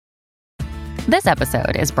This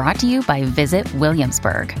episode is brought to you by Visit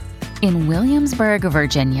Williamsburg. In Williamsburg,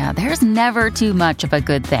 Virginia, there's never too much of a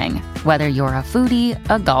good thing. Whether you're a foodie,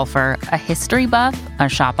 a golfer, a history buff, a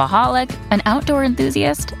shopaholic, an outdoor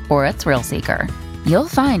enthusiast, or a thrill seeker, you'll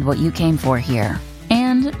find what you came for here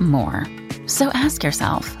and more. So ask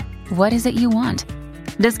yourself, what is it you want?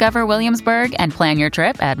 Discover Williamsburg and plan your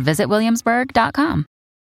trip at visitwilliamsburg.com.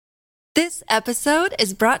 This episode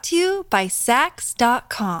is brought to you by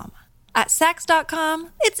Sax.com. At Sax.com,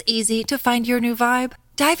 it's easy to find your new vibe.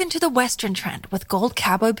 Dive into the Western trend with gold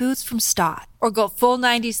cowboy boots from Stott, or go full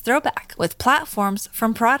 90s throwback with platforms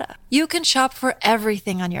from Prada. You can shop for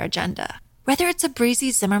everything on your agenda, whether it's a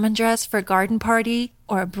breezy Zimmermann dress for a garden party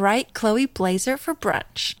or a bright Chloe blazer for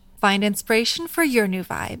brunch. Find inspiration for your new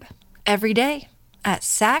vibe every day at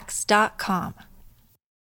Sax.com.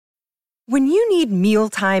 When you need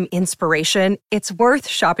mealtime inspiration, it's worth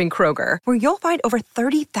shopping Kroger, where you'll find over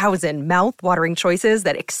 30,000 mouth-watering choices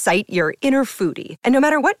that excite your inner foodie. And no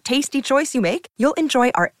matter what tasty choice you make, you'll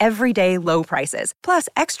enjoy our everyday low prices, plus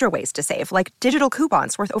extra ways to save, like digital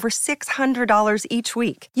coupons worth over $600 each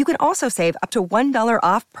week. You can also save up to $1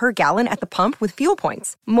 off per gallon at the pump with fuel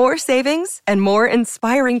points. More savings and more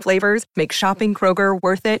inspiring flavors make shopping Kroger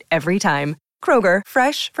worth it every time. Kroger,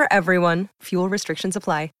 fresh for everyone. Fuel restrictions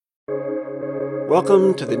apply.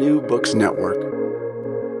 Welcome to the New Books Network.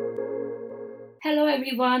 Hello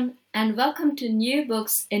everyone, and welcome to New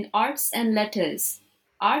Books in Arts and Letters.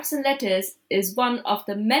 Arts and Letters is one of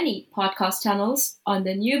the many podcast channels on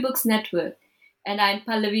the New Books Network, and I'm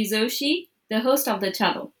Pallavi Joshi, the host of the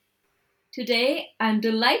channel. Today, I'm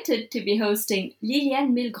delighted to be hosting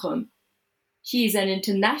Lilianne Milgrom. She is an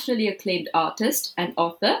internationally acclaimed artist and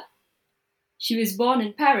author. She was born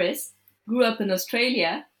in Paris, grew up in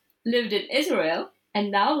Australia, lived in Israel,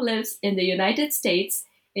 and now lives in the United States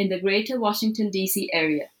in the greater Washington, D.C.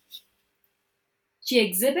 area. She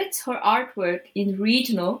exhibits her artwork in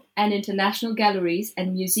regional and international galleries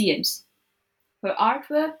and museums. Her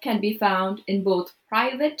artwork can be found in both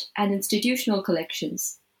private and institutional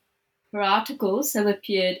collections. Her articles have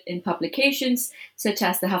appeared in publications such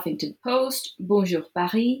as the Huffington Post, Bonjour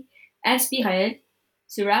Paris, Inspirel,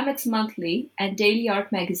 Ceramics Monthly, and Daily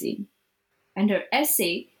Art Magazine. And her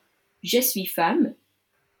essay, Je suis femme,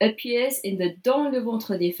 appears in the Dans le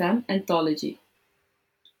ventre des femmes anthology.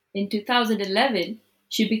 In 2011,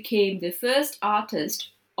 she became the first artist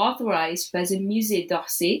authorized by the Musée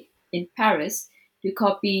d'Orsay in Paris to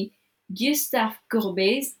copy Gustave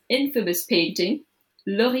Courbet's infamous painting,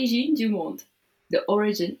 L'Origine du monde, the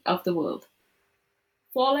origin of the world.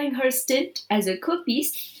 Following her stint as a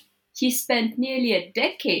copiste, she spent nearly a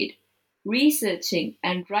decade researching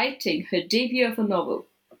and writing her debut of a novel,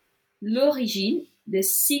 L'Origine, the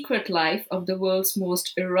secret life of the world's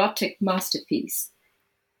most erotic masterpiece.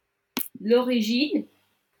 L'Origine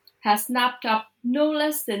has snapped up no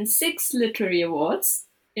less than 6 literary awards,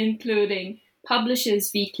 including Publishers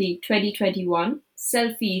Weekly 2021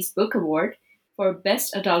 Selfie's Book Award for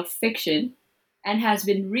Best Adult Fiction, and has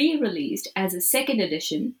been re-released as a second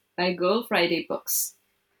edition by Girl Friday Books.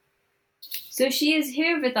 So she is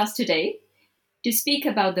here with us today to speak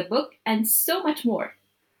about the book and so much more.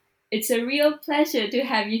 It's a real pleasure to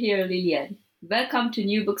have you here, Lilianne. Welcome to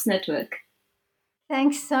New Books Network.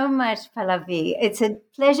 Thanks so much, Pallavi. It's a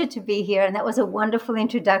pleasure to be here, and that was a wonderful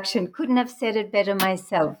introduction. Couldn't have said it better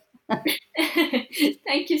myself.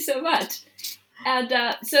 Thank you so much. And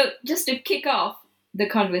so just to kick off the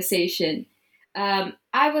conversation,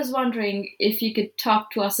 I was wondering if you could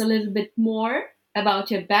talk to us a little bit more about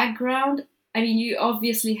your background. I mean, you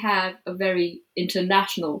obviously have a very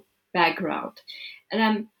international background,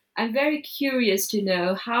 and I'm very curious to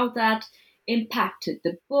know how that impacted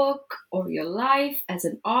the book or your life as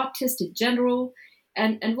an artist in general,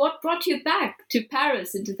 and what brought you back to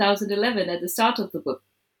Paris in 2011 at the start of the book.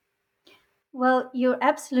 Well, you're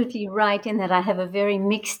absolutely right in that I have a very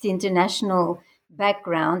mixed international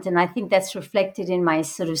background, and I think that's reflected in my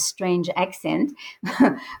sort of strange accent.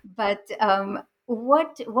 But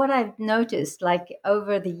what I've noticed, like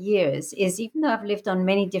over the years, is even though I've lived on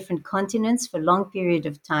many different continents for a long period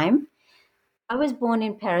of time, I was born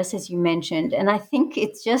in Paris, as you mentioned, and I think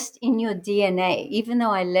it's just in your DNA. Even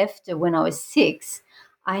though I left when I was 6,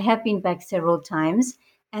 I have been back several times.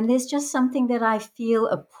 And there's just something that I feel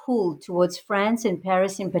a pull towards France and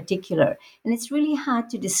Paris in particular. And it's really hard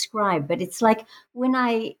to describe, but it's like when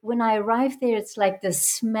I arrive there, it's like the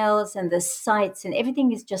smells and the sights and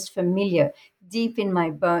everything is just familiar, deep in my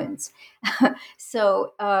bones.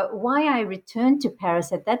 So why I returned to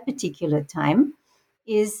Paris at that particular time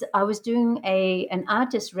is I was doing an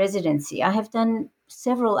artist residency. I have done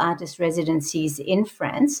several artist residencies in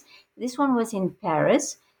France. This one was in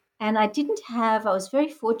Paris. And I was very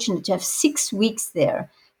fortunate to have 6 weeks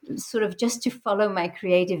there, sort of just to follow my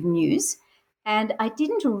creative muse. And I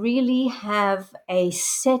didn't really have a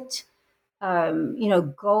set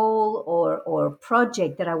goal or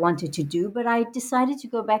project that I wanted to do. But I decided to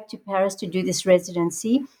go back to Paris to do this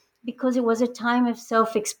residency because it was a time of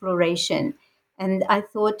self-exploration. And I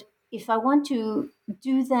thought, if I want to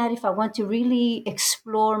do that, if I want to really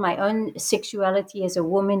explore my own sexuality as a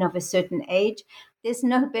woman of a certain age, there's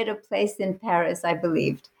no better place than Paris, I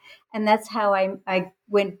believed. And that's how I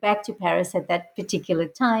went back to Paris at that particular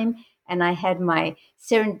time. And I had my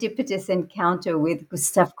serendipitous encounter with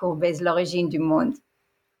Gustave Courbet's L'Origine du Monde.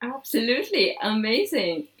 Absolutely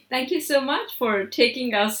amazing. Thank you so much for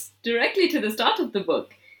taking us directly to the start of the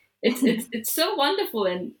book. It's so wonderful,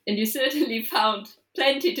 and you certainly found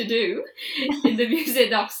plenty to do in the Musée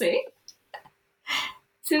d'Orsay.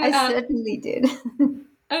 So, I certainly did.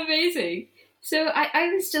 Amazing. So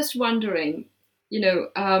I was just wondering, if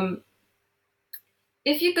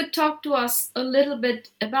you could talk to us a little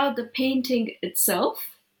bit about the painting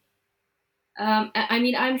itself.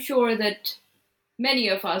 I'm sure that many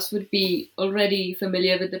of us would be already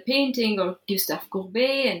familiar with the painting or Gustave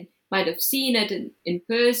Courbet and might have seen it in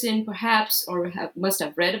person, perhaps, or must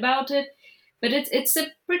have read about it. But it's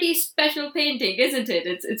a pretty special painting, isn't it?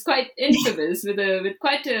 It's quite infamous with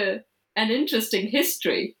quite an interesting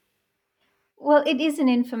history. Well, it is an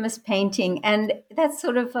infamous painting, and that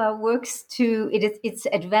sort of works to its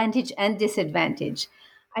advantage and disadvantage.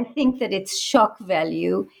 I think that its shock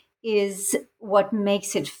value is what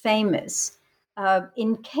makes it famous.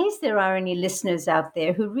 In case there are any listeners out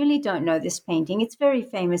there who really don't know this painting, it's very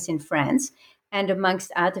famous in France and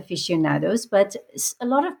amongst art aficionados, but a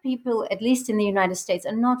lot of people, at least in the United States,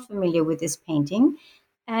 are not familiar with this painting.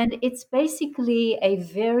 And it's basically a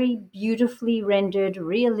very beautifully rendered,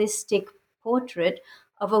 realistic portrait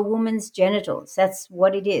of a woman's genitals. That's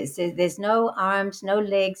what it is. There's no arms, no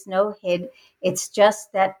legs, no head. It's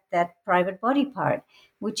just that private body part,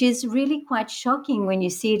 which is really quite shocking when you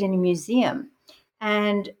see it in a museum.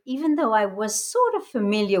 And even though I was sort of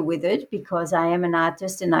familiar with it because I am an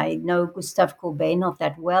artist and I know Gustave Courbet not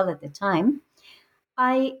that well at the time,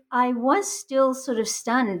 I was still sort of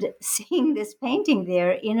stunned seeing this painting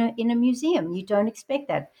there in a museum. You don't expect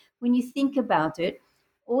that. When you think about it,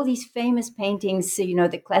 all these famous paintings,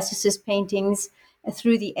 the classicist paintings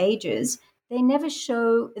through the ages, they never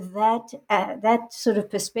show that sort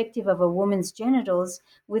of perspective of a woman's genitals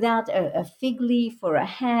without a fig leaf or a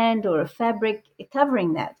hand or a fabric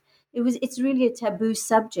covering that. It's really a taboo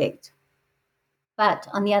subject. But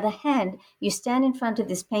on the other hand, you stand in front of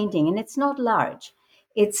this painting, and it's not large.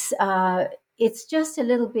 It's just a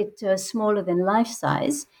little bit smaller than life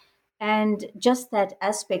size, and just that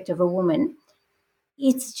aspect of a woman.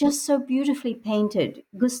 It's just so beautifully painted.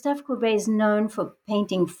 Gustave Courbet is known for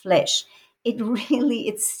painting flesh. It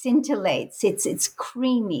scintillates. It's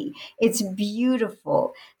creamy. It's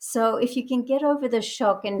beautiful. So if you can get over the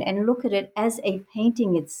shock and look at it as a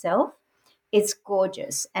painting itself, it's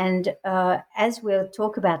gorgeous. And as we'll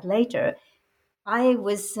talk about later, I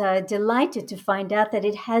was delighted to find out that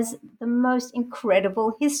it has the most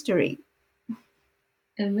incredible history.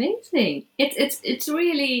 Amazing. It's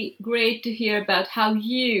really great to hear about how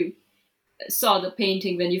you saw the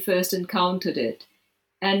painting when you first encountered it.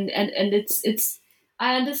 And it's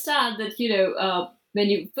I understand that when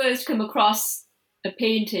you first come across a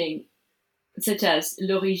painting such as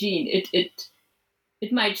L'Origine,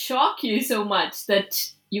 it might shock you so much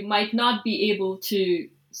that you might not be able to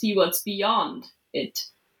see what's beyond it.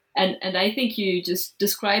 And I think you just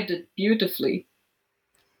described it beautifully.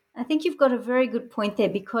 I think you've got a very good point there,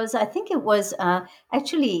 because I think it was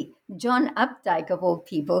actually John Updike, of all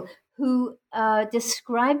people, who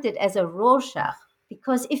described it as a Rorschach.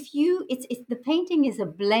 Because the painting is a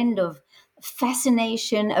blend of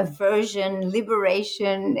fascination, aversion,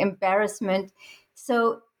 liberation, embarrassment.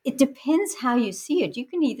 So it depends how you see it. You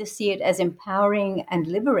can either see it as empowering and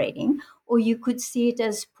liberating, or you could see it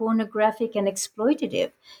as pornographic and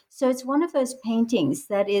exploitative. So it's one of those paintings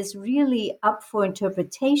that is really up for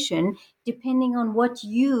interpretation depending on what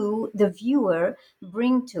you, the viewer,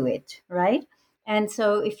 bring to it, right? And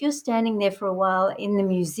so if you're standing there for a while in the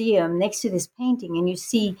museum next to this painting and you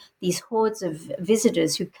see these hordes of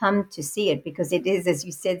visitors who come to see it because it is, as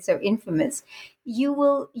you said, so infamous, you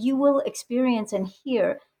will experience and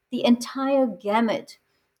hear the entire gamut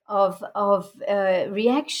of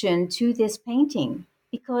reaction to this painting,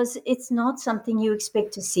 because it's not something you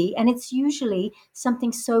expect to see, and it's usually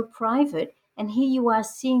something so private, and here you are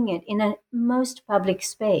seeing it in a most public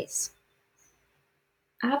space.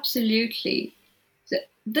 Absolutely. So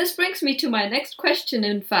this brings me to my next question,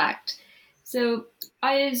 in fact. So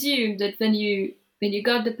I assume that when you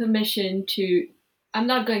got the permission to, I'm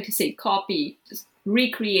not going to say copy, just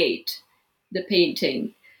recreate the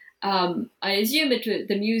painting. I assume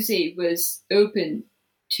the museum was open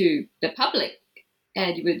to the public,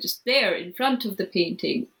 and you were just there in front of the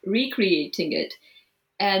painting, recreating it.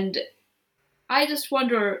 And I just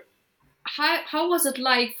wonder, how was it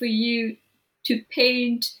like for you to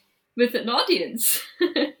paint with an audience?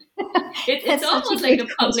 It's That's such a almost like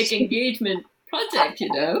good a public question. engagement project, you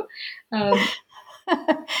know. Um,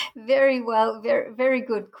 Very well, very very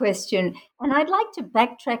good question. And I'd like to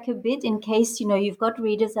backtrack a bit in case you've got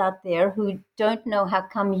readers out there who don't know how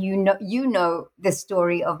come you know the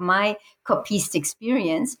story of my copiste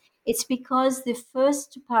experience. It's because the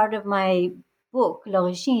first part of my book,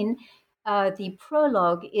 L'Origine, the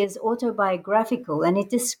prologue is autobiographical, and it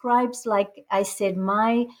describes, like I said,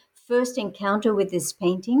 my first encounter with this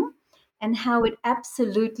painting and how it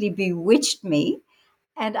absolutely bewitched me.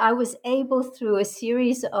 And I was able, through a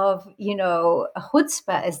series of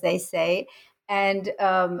chutzpah, as they say, and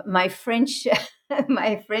my French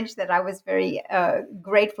my French that I was very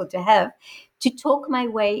grateful to have, to talk my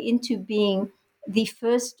way into being the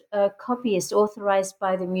first copyist authorized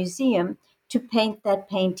by the museum to paint that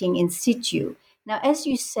painting in situ. Now, as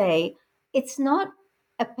you say, it's not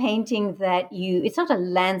a painting it's not a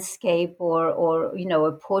landscape or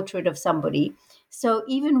a portrait of somebody. So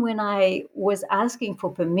even when I was asking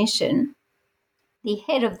for permission, the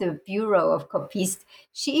head of the Bureau of Copistes,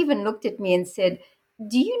 she even looked at me and said,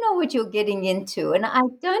 "Do you know what you're getting into?" And I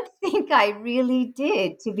don't think I really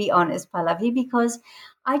did, to be honest, Pallavi, because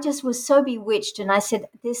I just was so bewitched. And I said,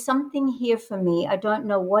 "There's something here for me. I don't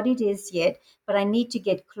know what it is yet, but I need to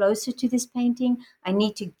get closer to this painting. I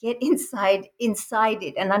need to get inside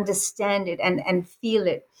it and understand it and feel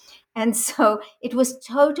it." And so it was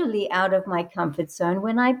totally out of my comfort zone.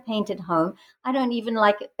 When I paint at home, I don't even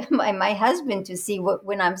like my husband to see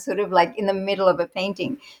when I'm sort of like in the middle of a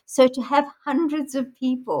painting. So to have hundreds of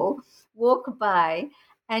people walk by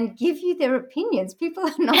and give you their opinions, people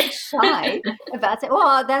are not shy about saying,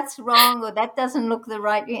 "Oh, that's wrong," or "That doesn't look the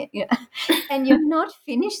right," and you're not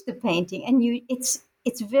finished the painting, and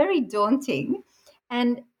it's very daunting.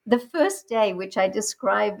 And the first day, which I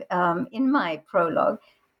describe in my prologue,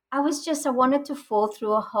 I wanted to fall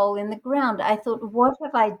through a hole in the ground. I thought, what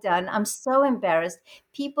have I done? I'm so embarrassed.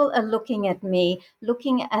 People are looking at me,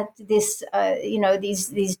 looking at this,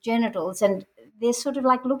 these genitals, and they're sort of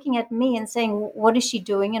like looking at me and saying, what is she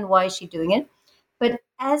doing and why is she doing it? But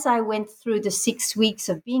as I went through the 6 weeks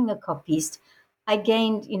of being a copyist, I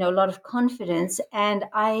gained, a lot of confidence, and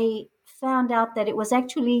I found out that it was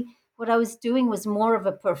actually what I was doing was more of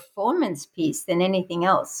a performance piece than anything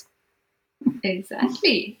else.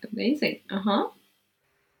 exactly. Amazing. Uh-huh.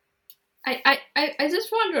 I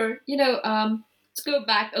just wonder, let's go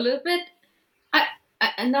back a little bit.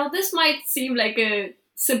 And now this might seem like a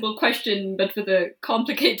simple question, but with a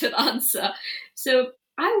complicated answer. So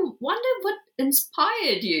I wonder what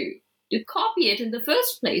inspired you to copy it in the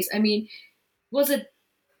first place. I mean, was it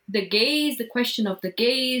the gaze, the question of the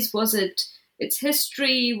gaze? Was it its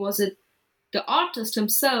history? Was it the artist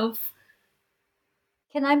himself?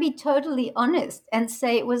 Can I be totally honest and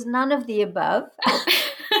say it was none of the above?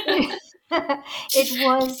 It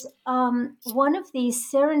was one of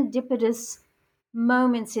these serendipitous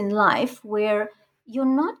moments in life where you're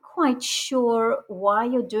not quite sure why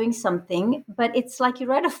you're doing something, but it's like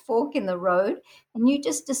you're at a fork in the road and you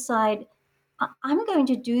just decide, I'm going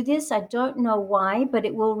to do this. I don't know why, but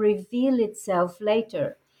it will reveal itself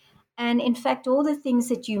later. And in fact, all the things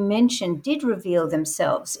that you mentioned did reveal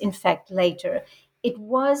themselves, in fact, later. It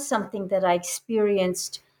was something that I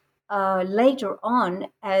experienced later on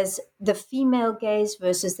as the female gaze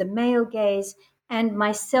versus the male gaze, and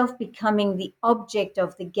myself becoming the object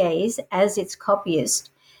of the gaze as its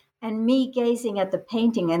copyist, and me gazing at the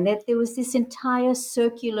painting. And that there was this entire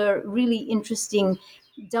circular, really interesting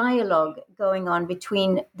dialogue going on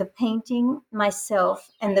between the painting,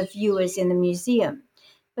 myself, and the viewers in the museum.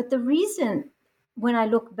 But the reason, when I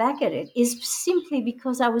look back at it, is simply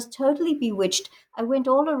because I was totally bewitched. I went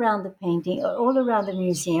all around the painting, all around the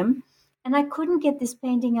museum, and I couldn't get this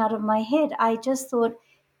painting out of my head. I just thought,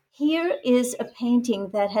 here is a painting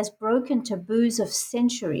that has broken taboos of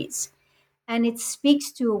centuries, and it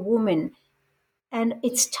speaks to a woman. And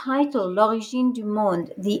its title, L'Origine du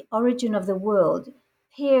Monde, The Origin of the World,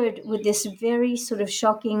 paired with this very sort of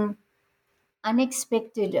shocking,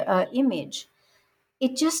 unexpected image,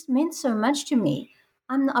 it just meant so much to me.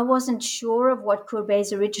 I wasn't sure of what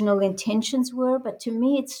Courbet's original intentions were, but to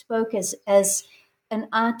me it spoke as an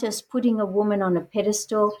artist putting a woman on a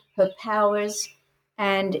pedestal, her powers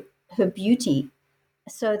and her beauty.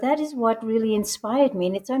 So that is what really inspired me.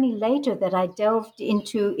 And it's only later that I delved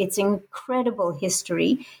into its incredible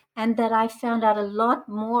history and that I found out a lot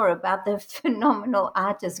more about the phenomenal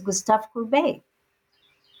artist Gustave Courbet.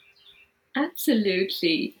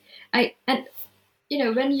 Absolutely. And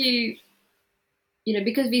when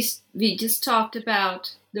because we just talked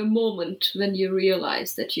about the moment when you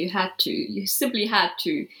realized that you simply had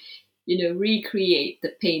to recreate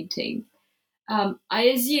the painting. I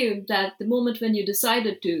assume that the moment when you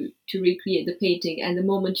decided to recreate the painting and the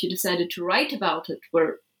moment you decided to write about it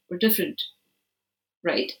were different,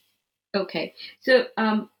 right? Okay. So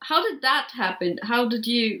how did that happen?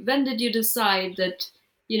 When did you decide that,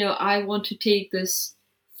 I want to take this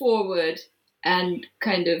forward and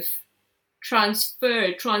kind of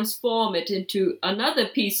transform it into another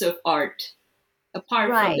piece of art apart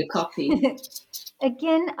from the Right. copy?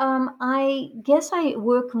 Again, I guess I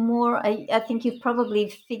work more. I think you've probably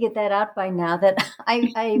figured that out by now that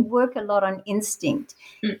I work a lot on instinct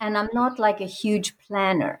Mm. and I'm not like a huge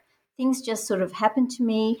planner. Things just sort of happen to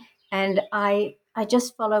me and I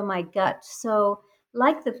just follow my gut. So,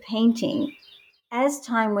 like the painting, as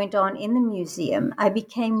time went on in the museum, I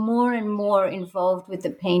became more and more involved with the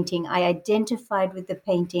painting. I identified with the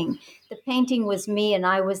painting. The painting was me, and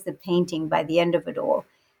I was the painting by the end of it all.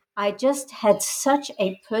 I just had such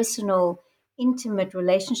a personal, intimate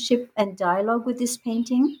relationship and dialogue with this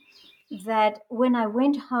painting that when I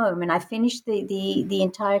went home and I finished the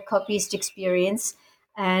entire copyist experience,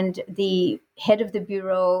 and the head of the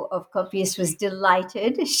Bureau of Copyists was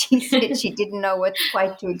delighted. She said she didn't know what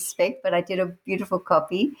quite to expect, but I did a beautiful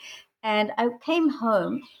copy. And I came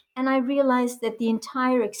home and I realized that the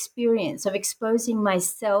entire experience of exposing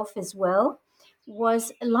myself as well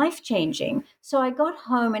was life changing. So I got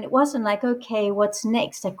home and it wasn't like, okay, what's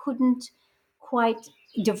next? I couldn't quite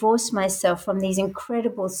divorce myself from these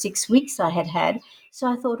incredible 6 weeks I had had. So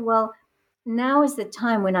I thought, well, now is the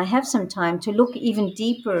time when I have some time to look even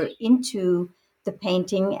deeper into the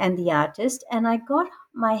painting and the artist. And I got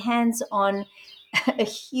my hands on a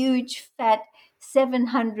huge, fat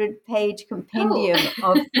 700-page Oh. compendium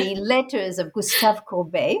of the letters of Gustave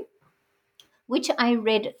Courbet, which I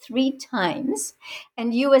read 3 times.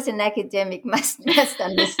 And you, as an academic, must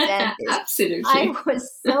understand this. I Absolutely.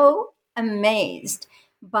 was so amazed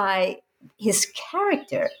by his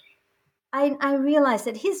character. I realized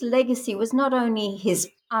that his legacy was not only his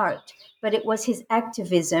art, but it was his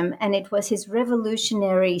activism and it was his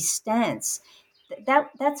revolutionary stance.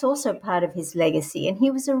 That's also part of his legacy. And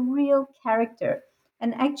he was a real character.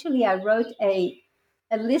 And actually, I wrote a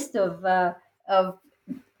list of what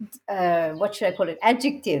should I call it,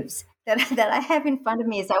 adjectives that I have in front of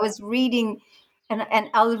me as I was reading, and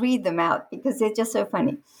I'll read them out because they're just so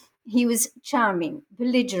funny. He was charming,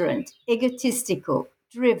 belligerent, egotistical,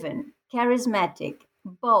 driven, charismatic,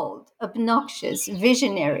 bold, obnoxious,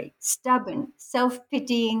 visionary, stubborn,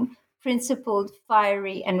 self-pitying, principled,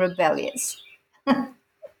 fiery, and rebellious.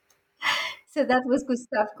 So that was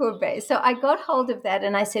Gustave Courbet. So I got hold of that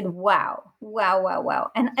and I said, wow, wow, wow,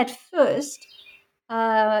 wow. And at first,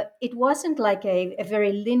 it wasn't like a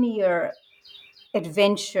very linear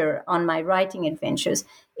adventure on my writing adventures.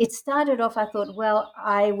 It started off, I thought, well,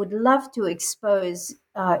 I would love to expose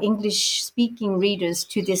English speaking readers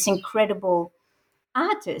to this incredible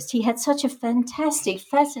artist. He had such a fantastic,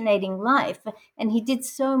 fascinating life, and he did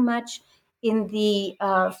so much in the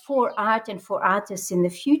for art and for artists in the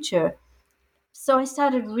future. So I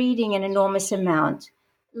started reading an enormous amount,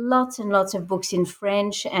 lots and lots of books in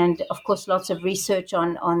French, and of course, lots of research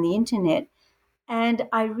on the internet. And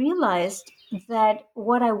I realized that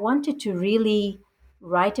what I wanted to really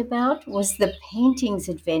write about was the painting's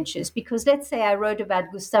adventures. Because let's say I wrote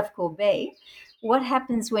about Gustave Courbet, what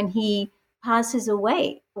happens when he passes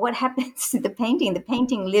away? What happens to the painting? The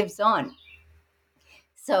painting lives on.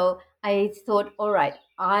 So I thought, all right,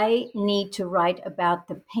 I need to write about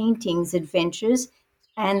the painting's adventures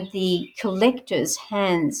and the collector's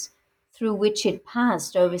hands through which it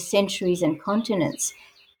passed over centuries and continents.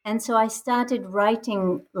 And so I started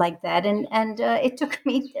writing like that, and it took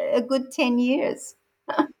me a good 10 years.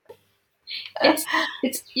 It's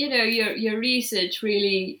your research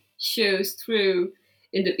really shows through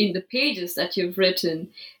in the pages that you've written,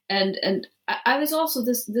 and I was also,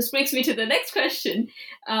 this brings me to the next question.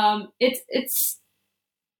 It's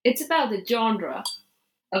about the genre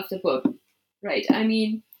of the book, right? I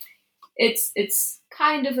mean, it's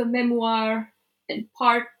kind of a memoir and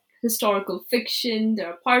part historical fiction. There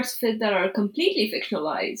are parts of it that are completely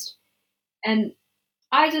fictionalized, and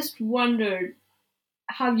I just wondered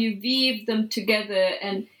how you weave them together,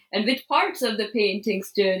 and which parts of the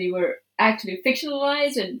painting's journey were actually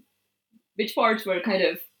fictionalized and which parts were kind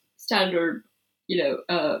of standard,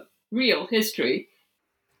 real history.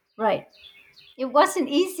 Right. It wasn't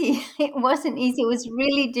easy. It wasn't easy. It was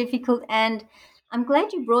really difficult. And I'm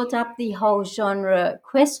glad you brought up the whole genre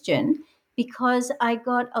question because I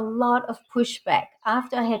got a lot of pushback.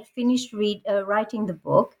 After I had finished writing the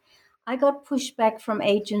book, I got pushback from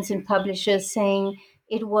agents and publishers saying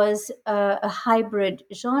it was a hybrid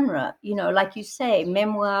genre, like you say,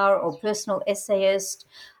 memoir or personal essayist,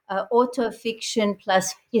 auto fiction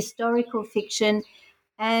plus historical fiction.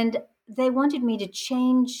 And they wanted me to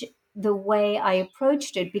change the way I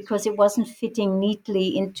approached it because it wasn't fitting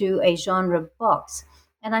neatly into a genre box.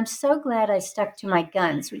 And I'm so glad I stuck to my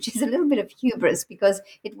guns, which is a little bit of hubris because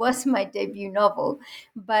it was my debut novel.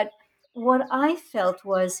 But what I felt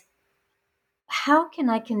was, how can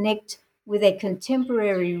I connect with a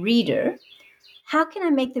contemporary reader? How can I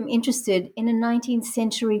make them interested in a 19th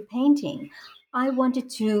century painting? I wanted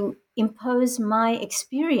to impose my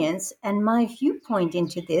experience and my viewpoint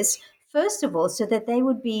into this, first of all, so that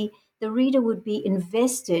the reader would be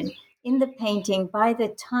invested in the painting by the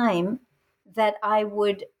time that by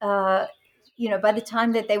the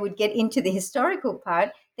time that they would get into the historical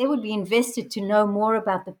part, they would be invested to know more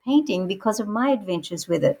about the painting because of my adventures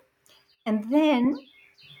with it. And then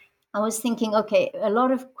I was thinking, okay, a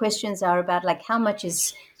lot of questions are about like how much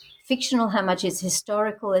is fictional, how much is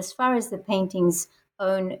historical as far as the painting's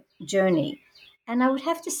own journey. And I would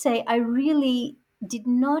have to say, I really did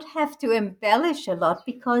not have to embellish a lot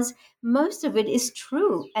because most of it is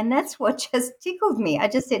true. And that's what just tickled me. I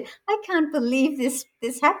just said, I can't believe this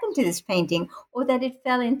happened to this painting or that it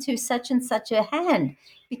fell into such and such a hand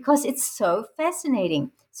because it's so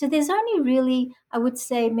fascinating. So there's only really, I would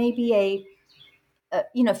say, maybe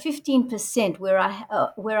 15% where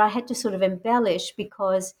I had to sort of embellish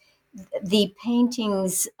because the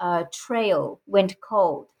painting's trail went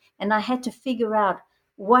cold, and I had to figure out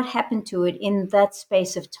what happened to it in that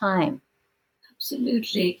space of time.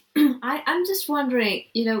 Absolutely. I'm just wondering,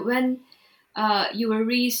 when you were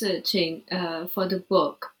researching for the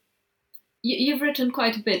book, you've written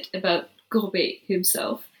quite a bit about Courbet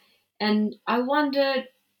himself, and I wondered,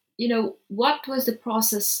 what was the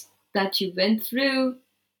process that you went through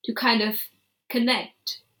to kind of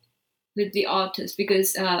connect with the artist?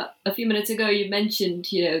 Because a few minutes ago you mentioned,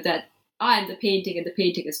 that I'm the painting and the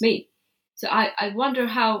painting is me. So I wonder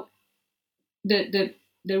how the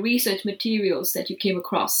research materials that you came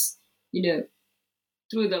across,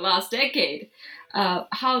 through the last decade,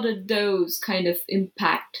 how did those kind of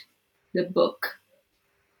impact the book?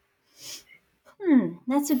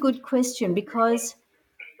 That's a good question because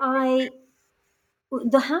one of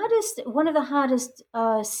the hardest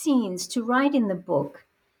scenes to write in the book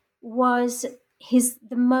was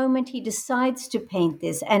the moment he decides to paint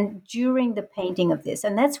this and during the painting of this.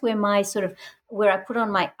 And that's where I put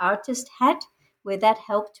on my artist hat, where that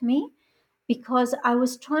helped me, because I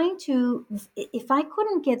was trying to, if I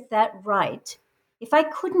couldn't get that right, if I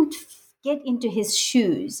couldn't get into his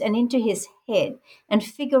shoes and into his head and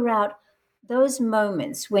figure out those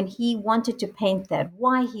moments when he wanted to paint that,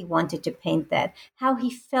 why he wanted to paint that, how he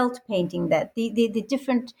felt painting that, the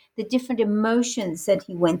different emotions that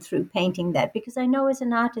he went through painting that. Because I know as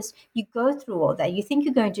an artist, you go through all that. You think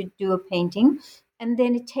you're going to do a painting, and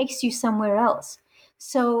then it takes you somewhere else.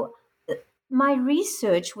 So my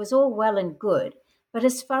research was all well and good, but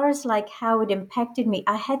as far as like how it impacted me,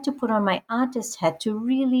 I had to put on my artist hat to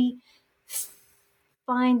really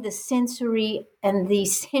find the sensory and the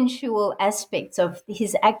sensual aspects of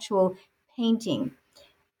his actual painting.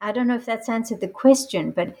 I don't know if that's answered the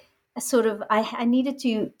question, but I needed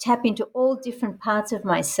to tap into all different parts of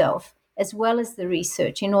myself as well as the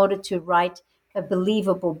research in order to write a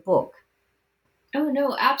believable book. Oh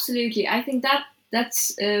no, absolutely. I think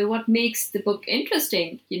that's what makes the book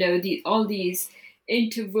interesting. All these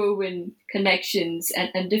interwoven connections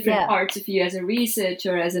and different parts of you as a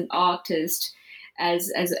researcher, as an artist,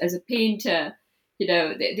 as a painter.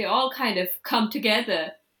 They all kind of come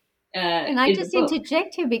together. And I just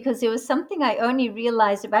interject here because it was something I only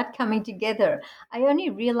realized about coming together. I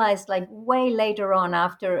only realized like way later on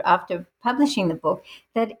after publishing the book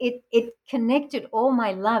that it connected all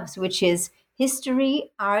my loves, which is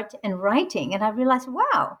history, art, and writing. And I realized,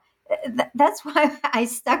 wow, that's why I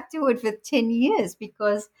stuck to it for 10 years,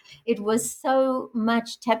 because it was so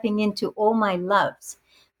much tapping into all my loves.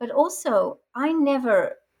 But also, I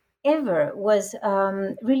never ever was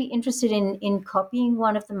really interested in copying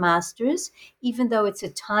one of the masters, even though it's a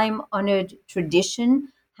time honored tradition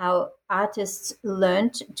how artists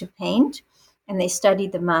learned to paint. and they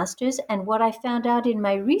studied the masters. And what I found out in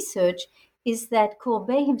my research is that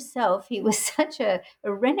Courbet himself, he was such a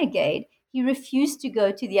renegade. He refused to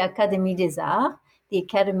go to the Académie des Arts, the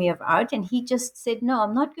Academy of Art, and he just said, no,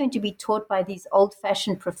 I'm not going to be taught by these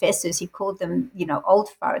old-fashioned professors. He called them, old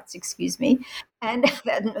farts, excuse me. And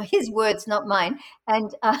his words, not mine.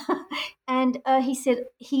 And he said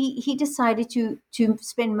he decided to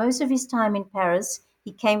spend most of his time in Paris.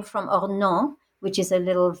 He came from Ornans, which is a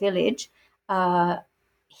little village.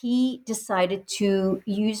 He decided to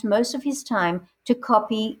use most of his time to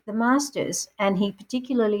copy the masters, and he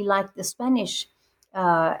particularly liked the Spanish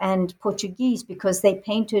and Portuguese because they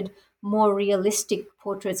painted more realistic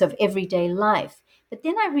portraits of everyday life. But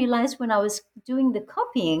then I realized when I was doing the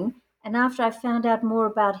copying, and after I found out more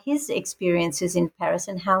about his experiences in Paris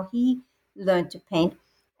and how he learned to paint,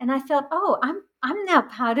 and I felt, oh, I'm now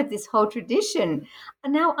part of this whole tradition.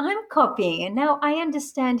 And now I'm copying, and now I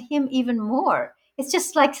understand him even more. It's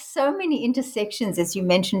just like so many intersections, as you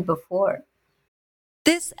mentioned before.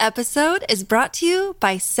 This episode is brought to you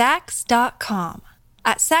by Sax.com.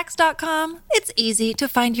 At Sax.com, it's easy to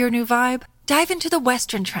find your new vibe. Dive into the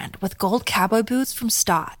Western trend with gold cowboy boots from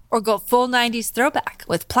Stott, or go full 90s throwback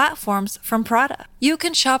with platforms from Prada. You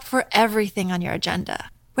can shop for everything on your agenda,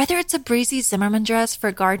 whether it's a breezy Zimmermann dress for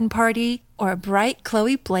a garden party or a bright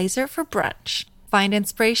Chloe blazer for brunch. Find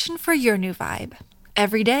inspiration for your new vibe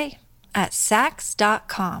every day at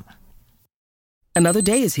Sax.com. Another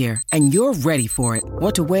day is here, and you're ready for it.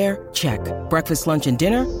 What to wear? Check. Breakfast, lunch, and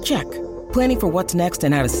dinner? Check. Planning for what's next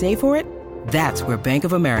and how to save for it? That's where Bank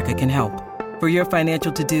of America can help. For your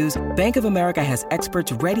financial to-dos, Bank of America has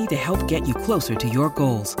experts ready to help get you closer to your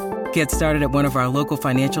goals. Get started at one of our local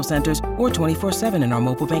financial centers or 24/7 in our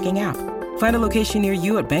mobile banking app. Find a location near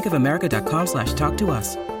you at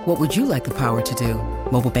bankofamerica.com/talktous. What would you like the power to do?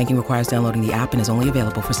 Mobile banking requires downloading the app and is only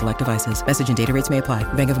available for select devices. Message and data rates may apply.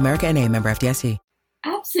 Bank of America N.A., member FDIC.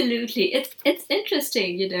 Absolutely. It's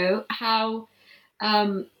interesting, how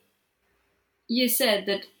you said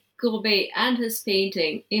that Courbet and his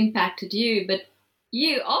painting impacted you, but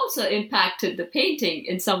you also impacted the painting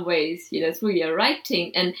in some ways, through your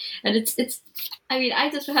writing. And it's I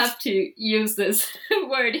just have to use this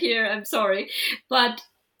word here, I'm sorry, but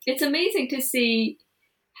it's amazing to see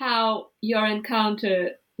how your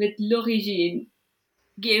encounter with L'Origine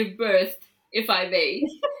gave birth, if I may.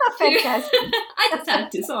 Fantastic. I just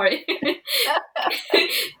had to, sorry.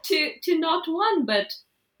 to not one, but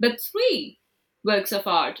three works of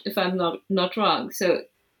art, if I'm not wrong. So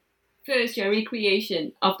first your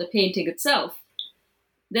recreation of the painting itself,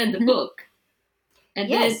 then the book,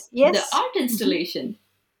 and then the art installation.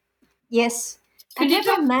 Yes. I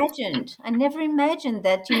never imagined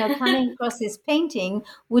that, coming across this painting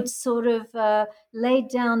would sort of lay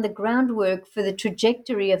down the groundwork for the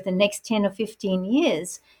trajectory of the next 10 or 15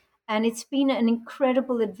 years. And it's been an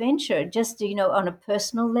incredible adventure, just, on a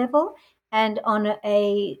personal level and on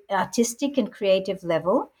a artistic and creative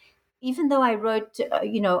level. Even though I wrote,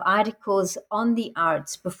 articles on the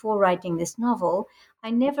arts before writing this novel,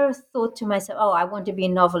 I never thought to myself, oh, I want to be a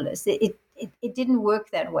novelist. It didn't work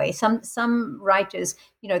that way. Some writers,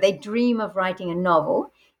 they dream of writing a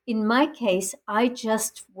novel. In my case, I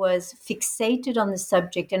just was fixated on the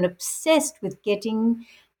subject and obsessed with getting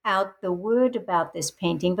out the word about this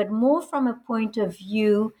painting, but more from a point of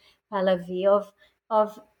view, Pallavi,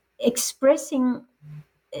 of expressing,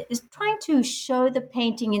 is trying to show the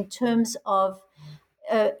painting in terms of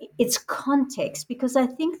its context, because I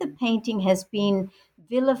think the painting has been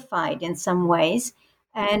vilified in some ways,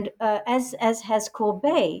 and as has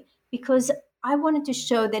Courbet, because I wanted to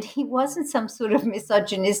show that he wasn't some sort of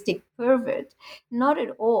misogynistic pervert, not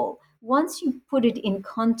at all. Once you put it in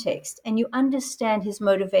context and you understand his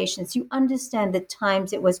motivations, you understand the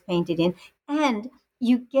times it was painted in, and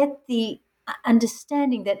you get the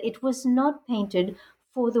understanding that it was not painted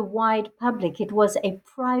for the wide public. It was a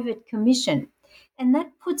private commission. And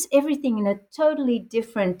that puts everything in a totally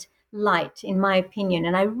different light, in my opinion.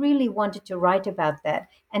 And I really wanted to write about that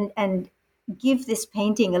and give this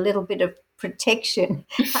painting a little bit of protection.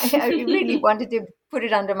 I really wanted to put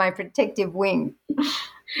it under my protective wing.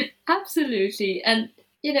 Absolutely. And,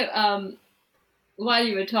 while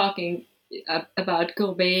you were talking about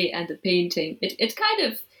Courbet and the painting, it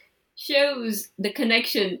kind of shows the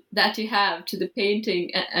connection that you have to the painting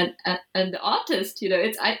and the artist.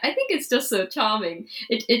 I think it's just so charming.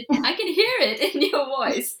 I can hear it in your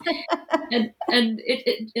voice, and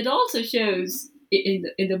it also shows in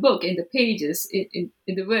the book, in the pages, in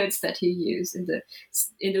the words that you use, in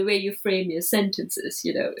the way you frame your sentences.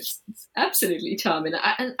 It's absolutely charming.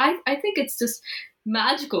 I think it's just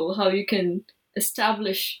magical how you can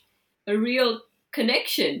establish a real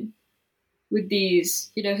connection with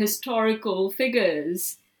these, historical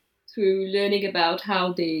figures through learning about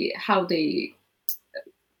how they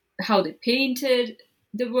painted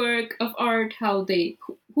the work of art,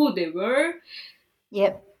 who they were,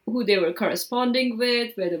 Yep. who they were corresponding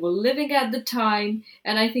with, where they were living at the time,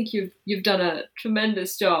 and I think you've done a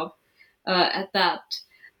tremendous job at that.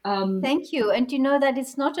 Thank you. And you know that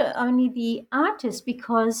it's not only the artist,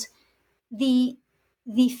 because the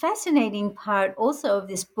the fascinating part also of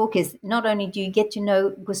this book is not only do you get to know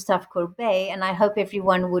Gustave Courbet, and I hope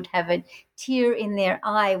everyone would have a tear in their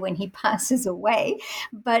eye when he passes away,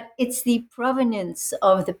 but it's the provenance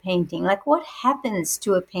of the painting. Like, what happens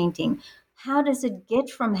to a painting? How does it get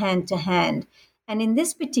from hand to hand? And in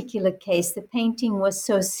this particular case, the painting was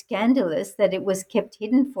so scandalous that it was kept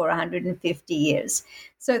hidden for 150 years.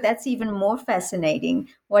 So that's even more fascinating,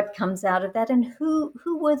 what comes out of that, and who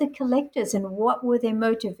were the collectors, and what were their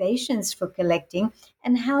motivations for collecting,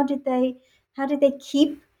 and how did they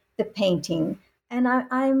keep the painting. And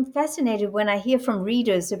I'm fascinated when I hear from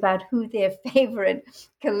readers about who their favorite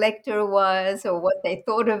collector was, or what they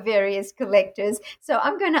thought of various collectors. So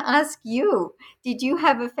I'm going to ask you, did you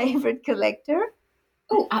have a favorite collector?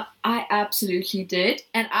 Oh, I absolutely did.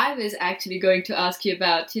 And I was actually going to ask you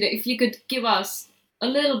about, if you could give us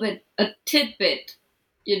a tidbit,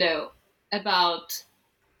 about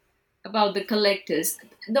the collectors,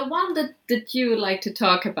 the one that you would like to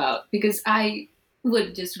talk about, because I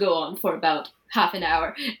would just go on for about half an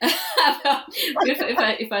hour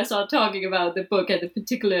if I start talking about the book and the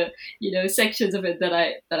particular, sections of it that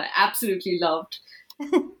I absolutely loved.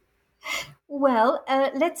 Well,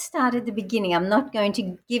 let's start at the beginning. I'm not going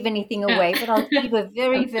to give anything away, but I'll give a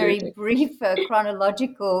very, very Absolutely. brief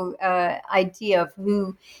chronological idea of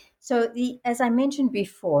who. So, as I mentioned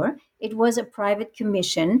before, it was a private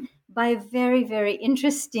commission by a very, very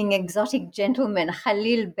interesting exotic gentleman,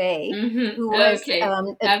 Khalil Bey, who was Okay, a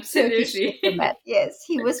Turkish absolutely. diplomat. Yes,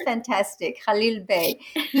 he was fantastic, Khalil Bey.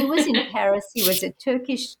 He was in Paris. He was a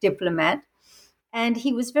Turkish diplomat, and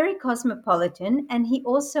he was very cosmopolitan, and he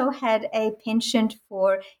also had a penchant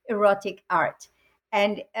for erotic art.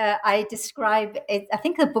 And I describe it, I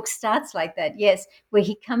think the book starts like that, yes, where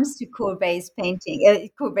he comes to Courbet's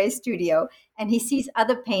studio, and he sees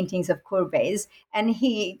other paintings of Courbet's, and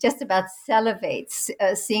he just about salivates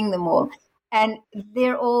seeing them all. And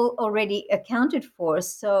they're all already accounted for.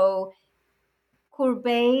 So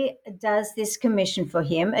Courbet does this commission for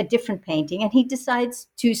him, a different painting, and he decides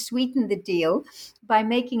to sweeten the deal by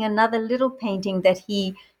making another little painting that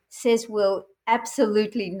he says will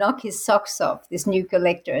absolutely knock his socks off, this new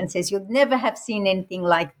collector, and says, "You'll never have seen anything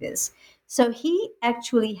like this." So he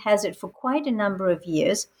actually has it for quite a number of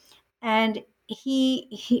years. And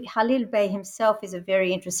Halil Bey himself is a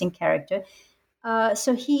very interesting character.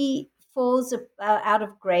 So he falls out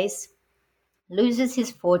of grace, loses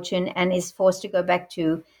his fortune, and is forced to go back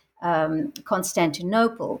to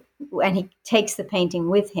Constantinople. And he takes the painting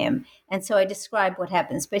with him. And so I describe what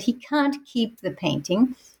happens, but he can't keep the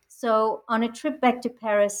painting. So on a trip back to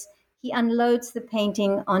Paris, he unloads the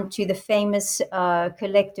painting onto the famous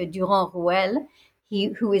collector Durand-Ruel,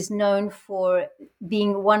 who is known for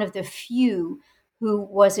being one of the few who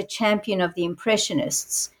was a champion of the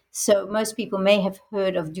Impressionists. So most people may have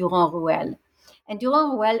heard of Durand-Ruel. And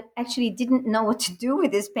Durand-Ruel actually didn't know what to do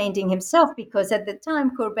with this painting himself, because at the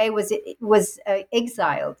time Courbet was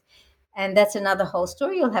exiled. And that's another whole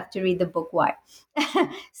story. You'll have to read the book why.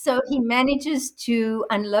 So he manages to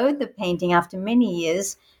unload the painting after many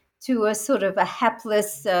years to a sort of a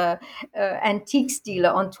hapless antiques dealer,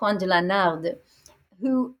 Antoine de la Narde,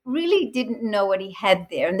 who really didn't know what he had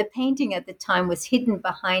there. And the painting at the time was hidden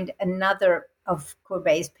behind another of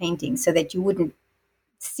Courbet's paintings so that you wouldn't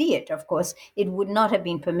see it. Of course, it would not have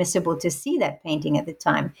been permissible to see that painting at the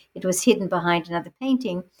time. It was hidden behind another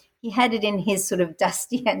painting. He had it in his sort of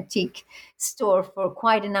dusty antique store for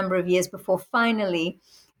quite a number of years before finally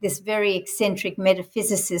this very eccentric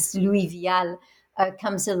metaphysicist, Louis Vial,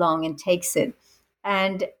 comes along and takes it.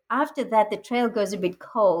 And after that, the trail goes a bit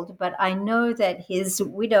cold, but I know that his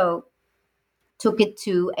widow took it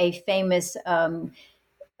to a famous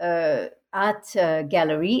art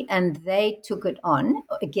gallery, and they took it on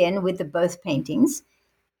again with the both paintings,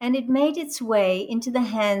 and it made its way into the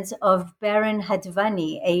hands of Baron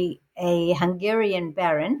Hatvany, a Hungarian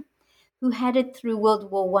baron who had it through World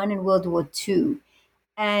War One and World War Two.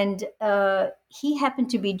 And he happened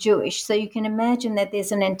to be Jewish, so you can imagine that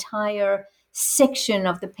there's an entire section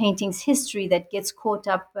of the painting's history that gets caught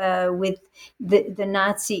up with the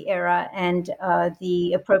Nazi era and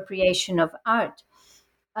the appropriation of art.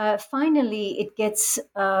 finally it gets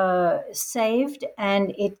saved,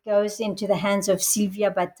 and it goes into the hands of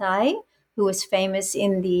Sylvia Bataille, who was famous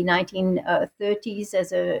in the 1930s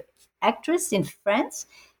as an actress in France,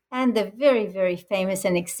 and the very, very famous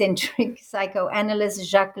and eccentric psychoanalyst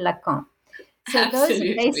Jacques Lacan. So those are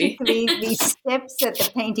Absolutely. basically the steps that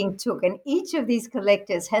the painting took. And each of these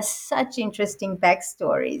collectors has such interesting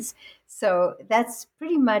backstories. So that's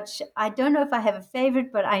pretty much, I don't know if I have a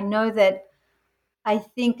favorite, but I know that I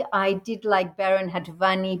think I did like Baron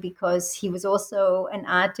Hatvani because he was also an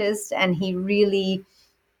artist and he really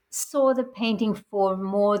saw the painting for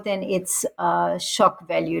more than its shock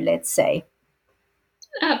value, let's say.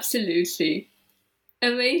 Absolutely.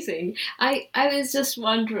 Amazing. I was just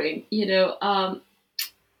wondering,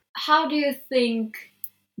 how do you think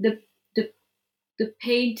the the the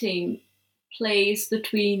painting plays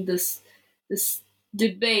between this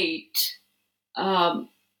debate um,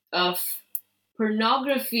 of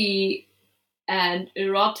pornography and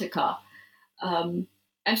erotica? Um,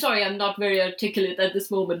 I'm sorry, I'm not very articulate at this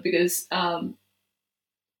moment because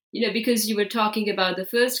because you were talking about the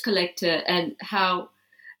first collector and how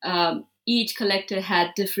each collector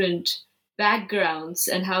had different backgrounds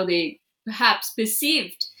and how they perhaps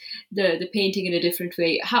perceived the painting in a different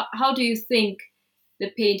way. How do you think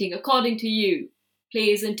the painting, according to you,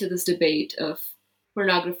 plays into this debate of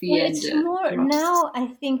pornography Well, and it's more eroticism? now, I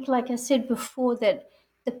think, like I said before, that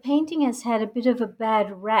the painting has had a bit of a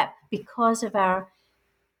bad rap because of our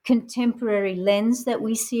contemporary lens that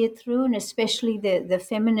we see it through, and especially the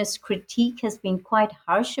feminist critique has been quite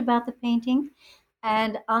harsh about the painting.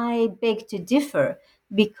 And I beg to differ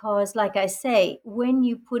because, like I say, when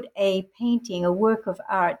you put a painting, a work of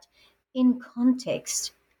art, in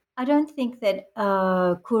context, I don't think that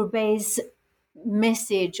Courbet's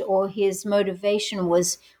message or his motivation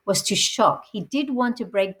was to shock. He did want to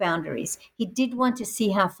break boundaries. He did want to see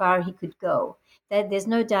how far he could go. That there's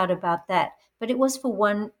no doubt about that. But it was for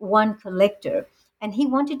one collector, and he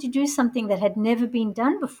wanted to do something that had never been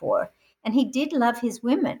done before. And he did love his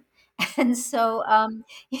women. And so,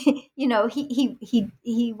 he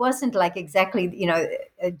wasn't like exactly,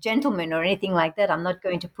 a gentleman or anything like that. I'm not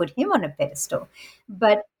going to put him on a pedestal,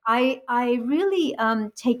 but I really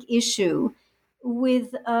take issue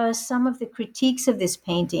with some of the critiques of this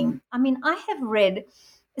painting. I mean, I have read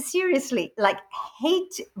seriously like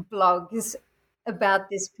hate blogs about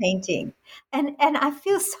this painting, and I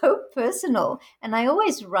feel so personal, and I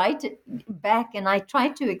always write it back and I try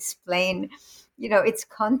to explain its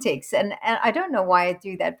context, and I don't know why I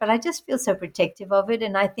do that, but I just feel so protective of it,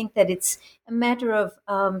 and I think that it's a matter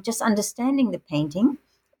of just understanding the painting.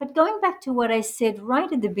 But going back to what I said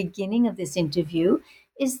right at the beginning of this interview,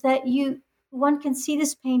 is that one can see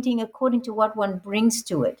this painting according to what one brings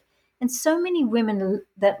to it. And so many women,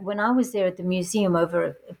 that when I was there at the museum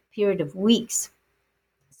over a period of weeks,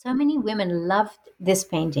 so many women loved this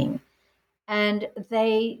painting, and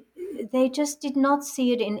they just did not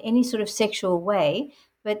see it in any sort of sexual way.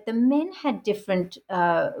 But the men had different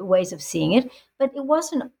ways of seeing it. But it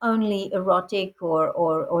wasn't only erotic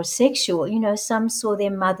or sexual. Some saw their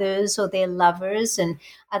mothers or their lovers, and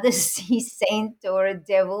others see saint or a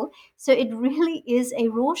devil. So it really is a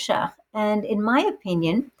Rorschach, and in my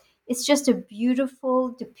opinion, it's just a beautiful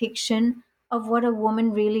depiction of what a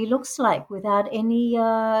woman really looks like without any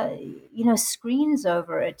screens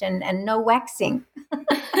over it, and no waxing.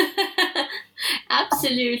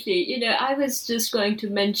 Absolutely. I was just going to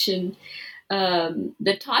mention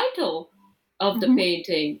the title of the Mhm.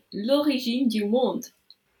 painting, L'Origine du Monde.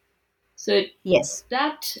 So Yes,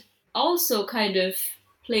 that also kind of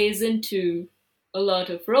plays into a lot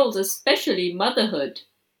of roles, especially motherhood,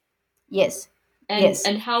 yes, and yes.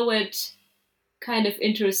 and how it kind of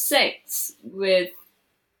intersects with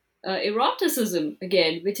eroticism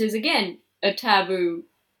again, which is again a taboo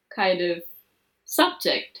kind of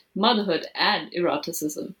subject, motherhood and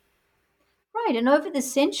eroticism. Right. And over the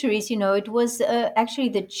centuries, it was actually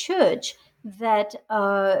the church that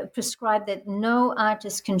prescribed that no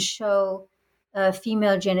artist can show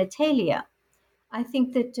female genitalia. I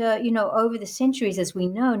think that, over the centuries, as we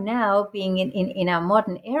know now, being in our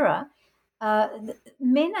modern era,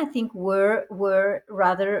 men, I think, were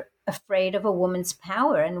rather afraid of a woman's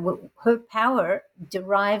power, and her power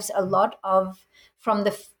derives a lot of from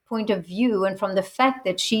the point of view and from the fact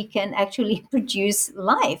that she can actually produce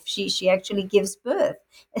life. She actually gives birth,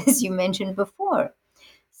 as you mentioned before.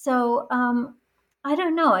 So I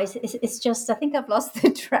don't know. It's just I think I've lost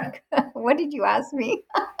the track. What did you ask me?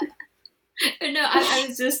 No, I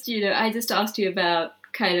was just, I just asked you about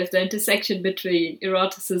kind of the intersection between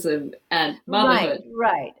eroticism and Right, motherhood.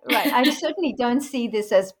 right, right. I certainly don't see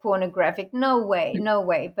this as pornographic. No way, no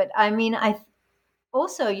way. But I mean, I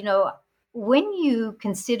also, when you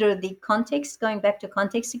consider the context, going back to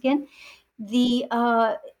context again, the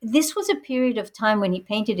this was a period of time when he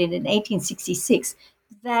painted it in 1866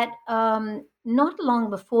 that not long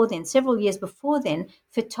before then, several years before then,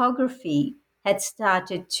 photography had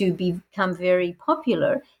started to become very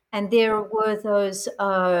popular, and there were those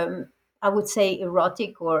I would say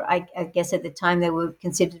erotic, or I guess at the time they were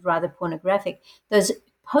considered rather pornographic, those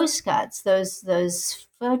postcards, those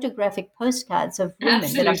photographic postcards of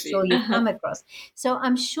women that I'm sure Absolutely. you've come across. So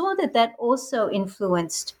I'm sure that that also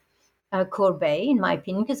influenced Courbet, in my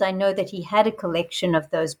opinion, because I know that he had a collection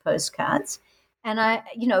of those postcards. And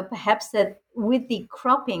perhaps that with the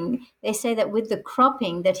cropping, they say that with the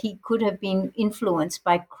cropping, that he could have been influenced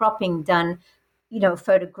by cropping done,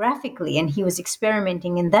 photographically, and he was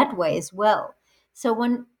experimenting in that way as well.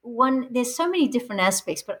 So there's so many different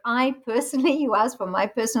aspects, but I personally, you asked for my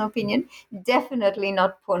personal opinion, definitely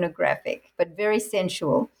not pornographic, but very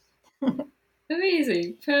sensual.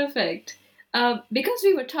 Amazing. Perfect. Because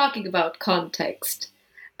we were talking about context,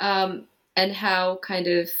 and how kind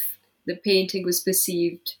of the painting was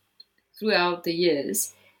perceived throughout the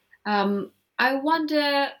years, I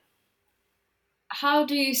wonder, how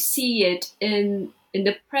do you see it in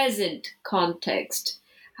the present context?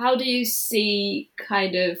 How do you see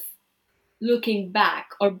kind of looking back,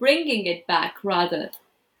 or bringing it back rather,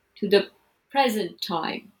 to the present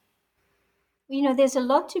time? There's a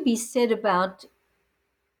lot to be said about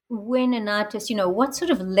when an artist, what sort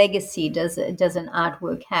of legacy does an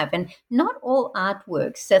artwork have? And not all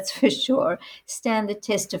artworks, that's for sure, stand the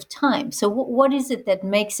test of time. So what is it that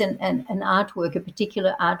makes an artwork, a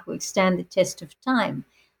particular artwork, stand the test of time?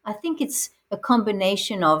 I think it's a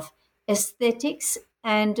combination of aesthetics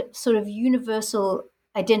and sort of universal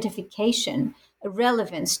identification, a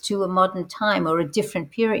relevance to a modern time or a different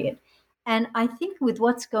period. And I think with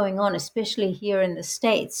what's going on, especially here in the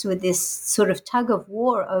States, with this sort of tug of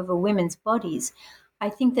war over women's bodies, I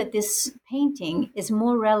think that this painting is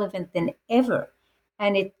more relevant than ever.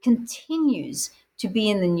 And it continues to be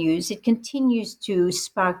in the news. It continues to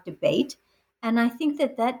spark debate. And I think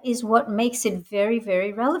that that is what makes it very,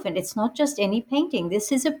 very relevant. It's not just any painting.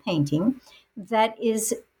 This is a painting that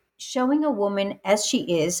is showing a woman as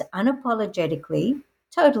she is, unapologetically,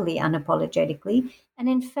 totally unapologetically. And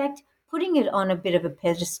in fact, putting it on a bit of a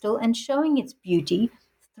pedestal and showing its beauty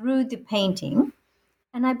through the painting.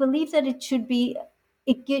 And I believe that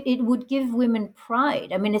it would give women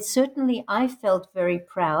pride. I mean, it's certainly, I felt very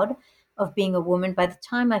proud of being a woman. By the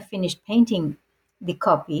time I finished painting the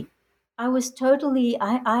copy,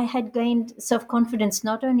 I had gained self-confidence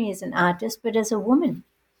not only as an artist, but as a woman.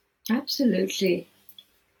 Absolutely.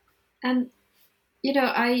 And,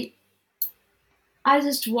 I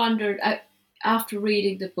just wondered, after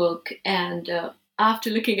reading the book, and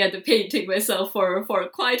after looking at the painting myself for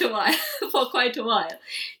quite a while,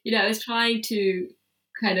 I was trying to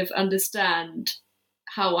kind of understand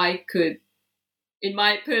how I could, in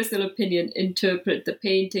my personal opinion, interpret the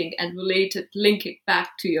painting and link it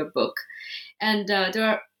back to your book. And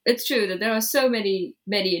it's true that there are so many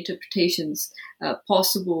interpretations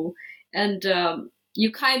possible, and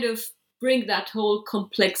you kind of bring that whole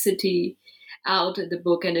complexity out in the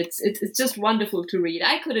book, and it's just wonderful to read.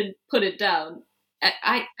 I couldn't put it down.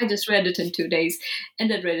 I just read it in 2 days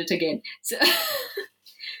and then read it again. So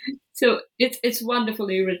so it's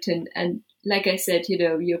wonderfully written, and like I said,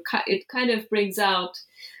 it kind of brings out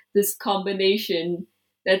this combination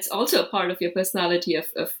that's also a part of your personality, of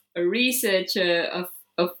a researcher, of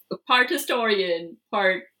a part historian,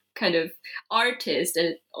 part kind of artist, and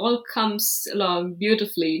it all comes along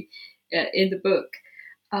beautifully in the book.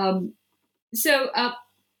 So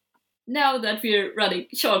now that we're running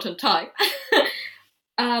short on time,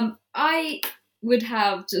 I would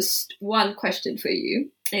have just one question for you.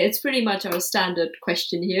 It's pretty much our standard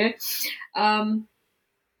question here.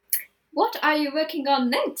 What are you working on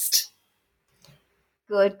next?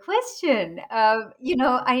 Good question.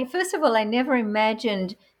 I first of all, I never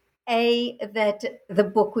imagined that the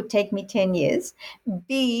book would take me 10 years,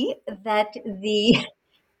 B, that the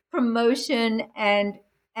promotion and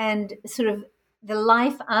sort of the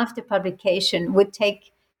life after publication would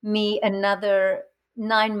take me another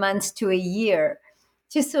 9 months to a year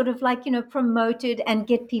to sort of promote it and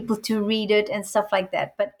get people to read it and stuff like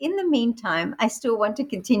that. But in the meantime, I still want to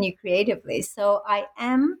continue creatively. So I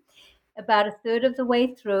am about a third of the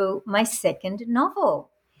way through my second novel.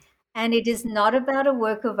 And it is not about a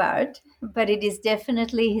work of art, but it is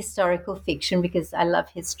definitely historical fiction because I love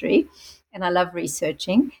history and I love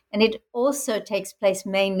researching. And it also takes place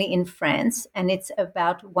mainly in France. And it's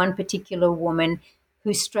about one particular woman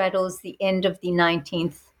who straddles the end of the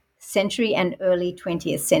 19th century and early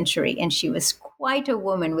 20th century. And she was quite a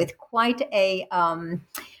woman with quite a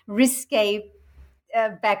risque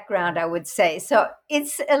background, I would say. So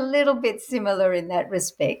it's a little bit similar in that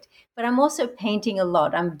respect. But I'm also painting a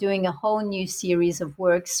lot. I'm doing a whole new series of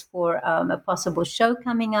works for a possible show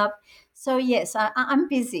coming up. So, yes, I'm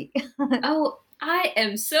busy. Oh, I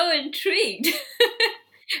am so intrigued.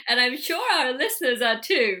 And I'm sure our listeners are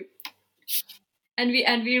too. And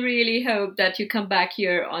we really hope that you come back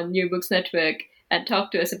here on New Books Network and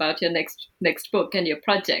talk to us about your next book and your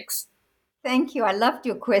projects. Thank you. I loved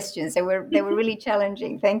your questions. They were really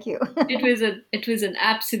challenging. Thank you. It was an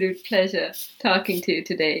absolute pleasure talking to you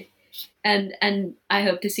today. And I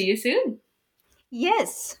hope to see you soon.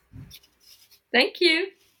 Yes. Thank you.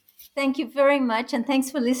 Thank you very much. And thanks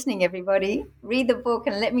for listening, everybody. Read the book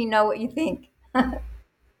and let me know what you think.